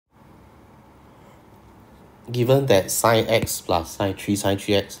given that sine x plus sine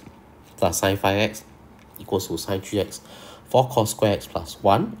 3x plus sine 5x equals to sine 3x, 4 cos square x plus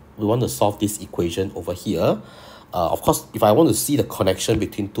 1, we want to solve this equation over here. Of course, if I want to see the connection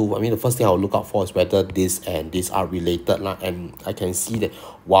between two, I mean, the first thing I'll look out for is whether this and this are related. And I can see that,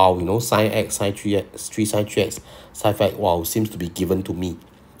 wow, you know, sine x, sine 3x, 3 sine 3x, sine 5x, wow, seems to be given to me.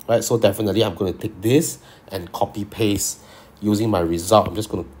 Right, so definitely I'm going to take this and copy paste using my result. I'm just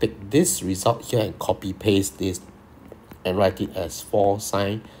going to take this result here and copy paste this and write it as 4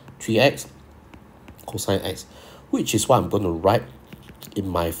 sine 3x cosine x, which is what I'm going to write in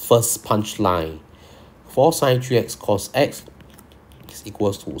my first punchline. 4 sine 3x cos x is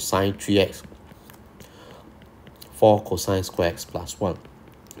equals to sine 3x 4 cosine square x plus 1.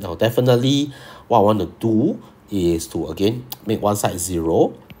 Now definitely what I want to do is to again make one side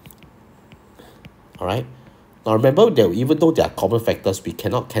 0. Alright, now remember that even though they are common factors, we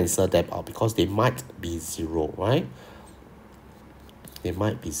cannot cancel them out because they might be 0, right? They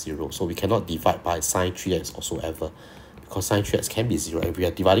might be 0, so we cannot divide by sine 3x whatsoever, because sine 3x can be 0. If we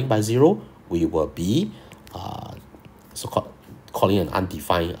are dividing by 0, we will be calling an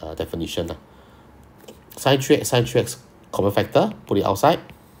undefined definition. Sine 3x, common factor, put it outside.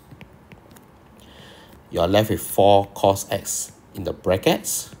 You are left with 4 cos x in the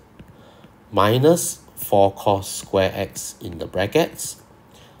brackets minus 4 cos square x in the brackets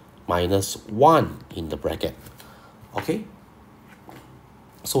minus 1 in the bracket. Okay,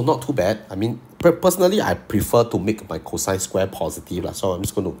 so not too bad. I mean, personally, I prefer to make my cosine square positive. So I'm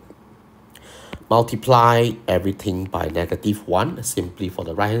just going to multiply everything by -1 simply for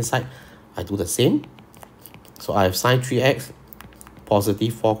the right hand side. I do the same. So I have sine 3x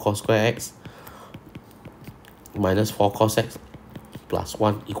positive 4 cos square x minus 4 cos x plus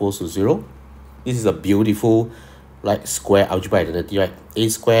 1 equals to 0. This is a beautiful like square algebra identity, right? A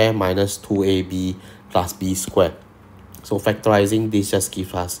square minus 2ab plus b squared. So factorizing this just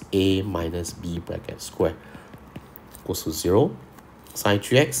gives us a minus b bracket square equals to 0. Sine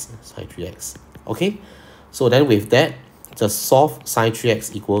 3x. Okay, so then with that, just solve sine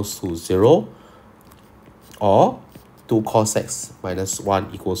 3x equals to 0 or 2 cos x minus 1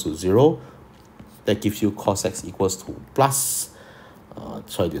 equals to 0. That gives you cos x equals to plus,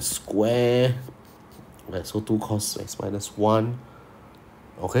 the square. Right, so 2 cos x minus 1.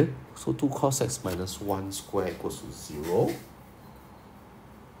 Okay, so 2 cos x minus 1 square equals to 0.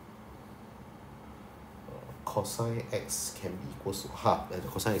 Cosine x can be equals to half, and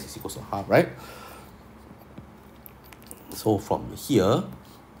cosine x is equals to half, right? So from here,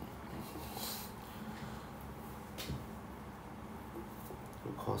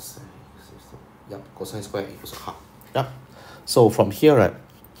 cosine square equals to half. Yep. So from here, right,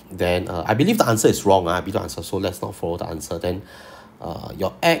 then I believe the answer is wrong. I believe the answer, so let's not follow the answer. Then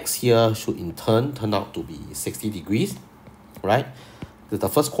your x here should in turn out to be 60 degrees, right? The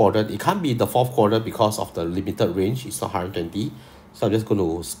first quadrant, it can't be the fourth quadrant because of the limited range. It's not 120. So I'm just going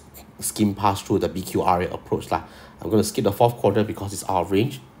to skim past through the BQRA approach. I'm going to skip the fourth quadrant because it's out of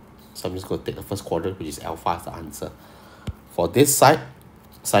range. So I'm just going to take the first quadrant, which is alpha as the answer. For this side,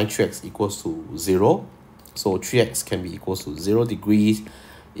 sine 3x equals to 0. So 3x can be equals to 0 degrees.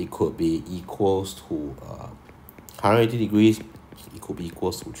 It could be equals to 180 degrees. It could be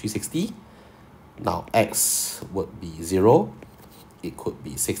equals to 360. Now x would be 0. It could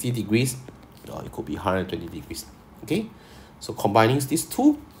be 60 degrees, or it could be 120 degrees. Okay, so combining these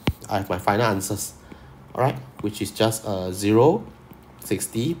two, I have my final answers. All right, which is just 0,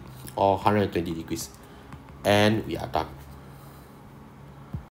 60, or 120 degrees, and we are done.